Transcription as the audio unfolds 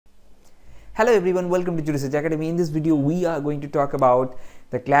Hello everyone, welcome to Jurisprudence Academy. In this video, we are going to talk about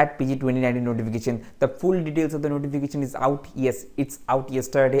the CLAt PG 2019 notification. The full details of the notification is out. Yes, it's out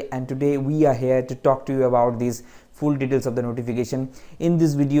yesterday, and today we are here to talk to you about these full details of the notification. In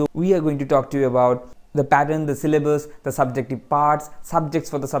this video, we are going to talk to you about the pattern, the syllabus, the subjective parts,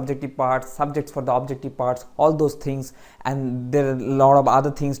 subjects for the subjective parts, subjects for the objective parts, all those things, and there are a lot of other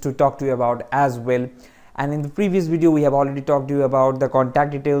things to talk to you about as well. And in the previous video, we have already talked to you about the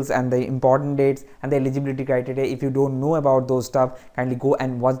contact details and the important dates and the eligibility criteria. If you don't know about those stuff, kindly go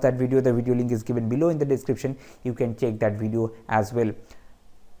and watch that video. The video link is given below in the description. You can check that video as well.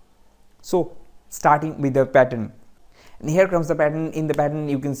 So starting with the pattern. And here comes the pattern. In the pattern,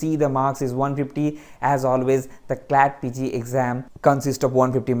 you can see the marks is 150. As always, the CLAt PG exam consists of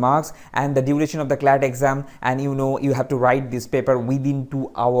 150 marks, and the duration of the CLAt exam, and you have to write this paper within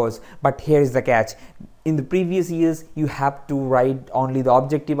 2 hours. But here is the catch. In the previous years, you have to write only the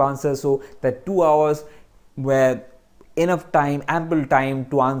objective answer, so the 2 hours were enough time, ample time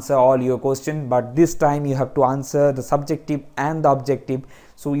to answer all your questions. But this time you have to answer the subjective and the objective,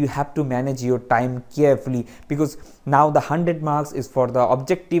 so you have to manage your time carefully, because now the 100 marks is for the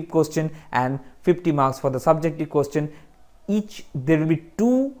objective question and 50 marks for the subjective question. There will be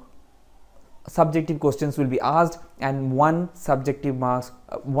 2 subjective questions will be asked, and one subjective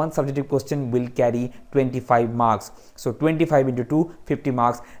question will carry 25 marks. So 25 into 2, 50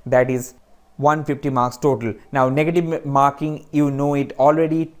 marks, that is 150 marks total. Now negative marking, you know it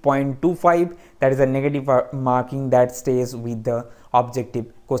already, 0.25, that is a negative marking that stays with the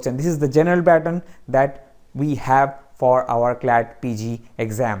objective question. This is the general pattern that we have for our CLAt PG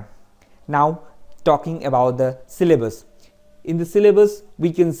exam. Now talking about the syllabus. In the syllabus,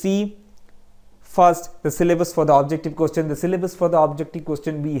 we can see first the syllabus for the objective question. The syllabus for the objective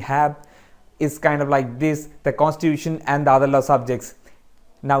question we have is kind of like this: the Constitution and the other law subjects.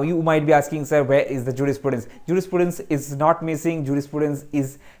 Now you might be asking, sir, where is the jurisprudence? Jurisprudence is not missing. Jurisprudence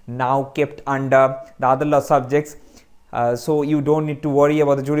is now kept under the other law subjects. So you don't need to worry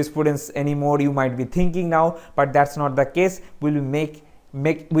about the jurisprudence anymore, you might be thinking now, but that's not the case. We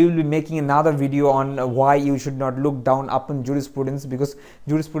will be making another video on why you should not look down upon jurisprudence, because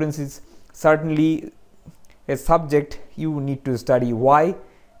jurisprudence is certainly a subject you need to study. Why?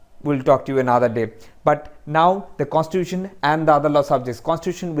 We'll talk to you another day. But now the Constitution and the other law subjects.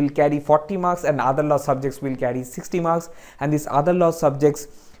 Constitution will carry 40 marks and other law subjects will carry 60 marks, and these other law subjects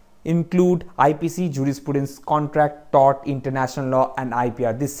include IPC, Jurisprudence, Contract, Tort, International Law, and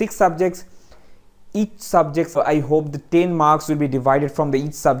IPR. These 6 subjects, each subject, I hope the 10 marks will be divided from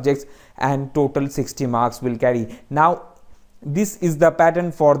each subject, and total 60 marks will carry. Now this is the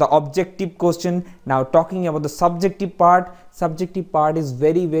pattern for the objective question. Now talking about the subjective part is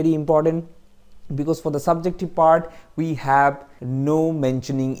very, very important, because for the subjective part we have no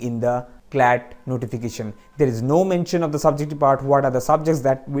mentioning in the CLAt notification. There is no mention of the subjective part, what are the subjects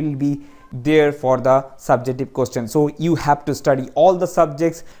that will be there for the subjective question. So you have to study all the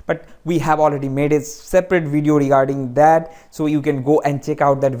subjects, but we have already made a separate video regarding that, so you can go and check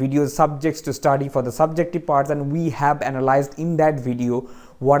out that video, subjects to study for the subjective parts, and we have analyzed in that video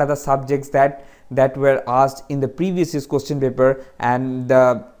what are the subjects that were asked in the previous year's question paper, and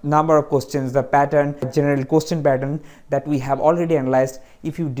the number of questions, the pattern, general question pattern that we have already analyzed.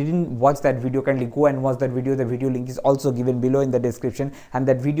 If you didn't watch that video, kindly go and watch that video. The video link is also given below in the description, and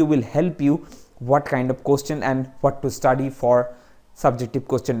that video will help you what kind of question and what to study for subjective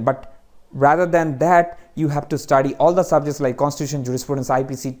question. But rather than that, you have to study all the subjects like Constitution, Jurisprudence,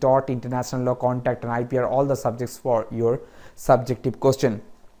 IPC, Tort, International Law, Contract, and IPR, all the subjects for your subjective question.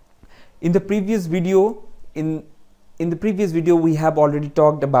 In the previous video, we have already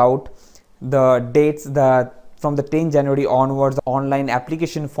talked about the dates. From the 10 January onwards, the online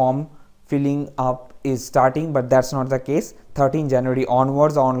application form filling up is starting, but that's not the case. 13 January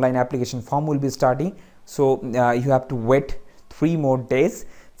onwards, the online application form will be starting. So you have to wait 3 more days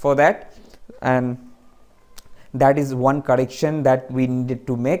for that, and that is one correction that we needed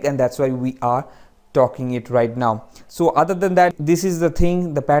to make, and that's why we are talking it right now. So other than that, this is the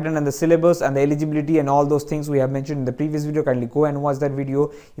thing, the pattern and the syllabus and the eligibility and all those things we have mentioned in the previous video. Kindly go and watch that video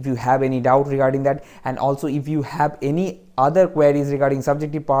if you have any doubt regarding that, and also if you have any other queries regarding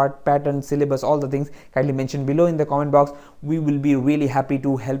subjective part, pattern, syllabus, all the things, kindly mention below in the comment box. We will be really happy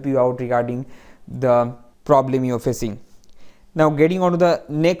to help you out regarding the problem you're facing. Now getting on to the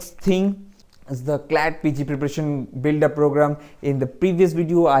next thing, is the CLAt PG preparation builder program. In the previous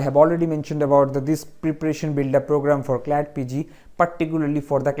video I have already mentioned about this preparation builder program for CLAt PG, particularly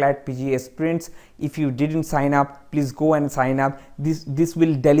for the CLAt PG aspirants. If you didn't sign up, please go and sign up. This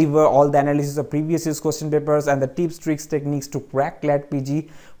will deliver all the analysis of previous year's question papers and the tips, tricks, techniques to crack CLAt PG.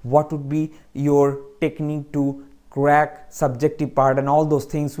 What would be your technique to crack subjective part, and all those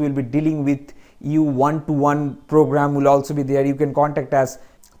things we will be dealing with you. One-to-one program will also be there. You can contact us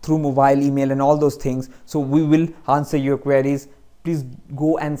through mobile, email and all those things, so we will answer your queries. Please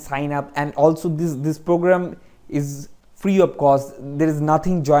go and sign up. And also this program is free of cost. There is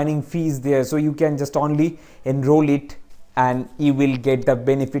nothing joining fees there, so you can just only enroll it and you will get the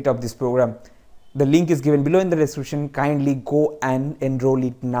benefit of this program. The link is given below in the description. Kindly go and enroll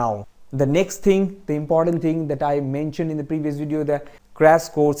it now. The next thing, the important thing that I mentioned in the previous video, the crash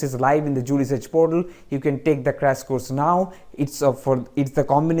course is live in the Jurisprudence portal. You can take the crash course now. It's the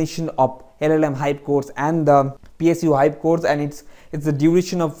combination of LLM-Hive course and the PSU-Hive course, and it's the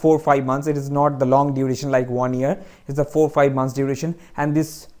duration of 4-5 months. It is not the long duration like 1 year. It's the 4-5 months duration. And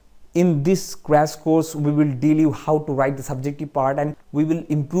in this crash course we will deal you how to write the subjective part, and we will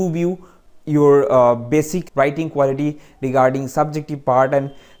improve your basic writing quality regarding subjective part,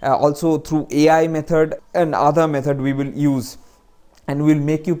 and also through AI method and other method we will use, and we will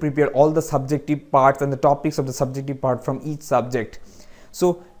make you prepare all the subjective parts and the topics of the subjective part from each subject.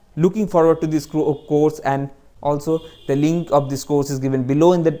 So looking forward to this course, and also the link of this course is given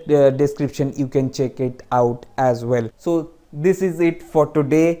below in the description. You can check it out as well. So this is it for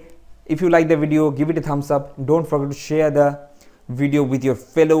today. If you like the video, give it a thumbs up. Don't forget to share the video with your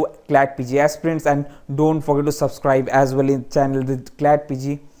fellow CLAt PG aspirants, and don't forget to subscribe as well in channel the CLAt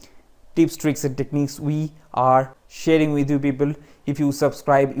PG tips, tricks and techniques we are sharing with you people. If you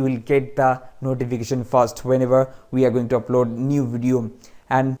subscribe, you will get the notification first whenever we are going to upload new video.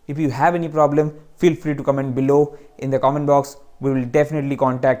 And if you have any problem, feel free to comment below in the comment box. We will definitely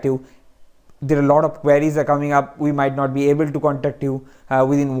contact you. There are a lot of queries are coming up. We might not be able to contact you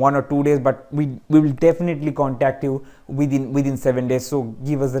within 1 or 2 days, but we will definitely contact you within 7 days. So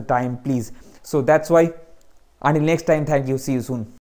give us the time, please. So that's why until next time, thank you. See you soon.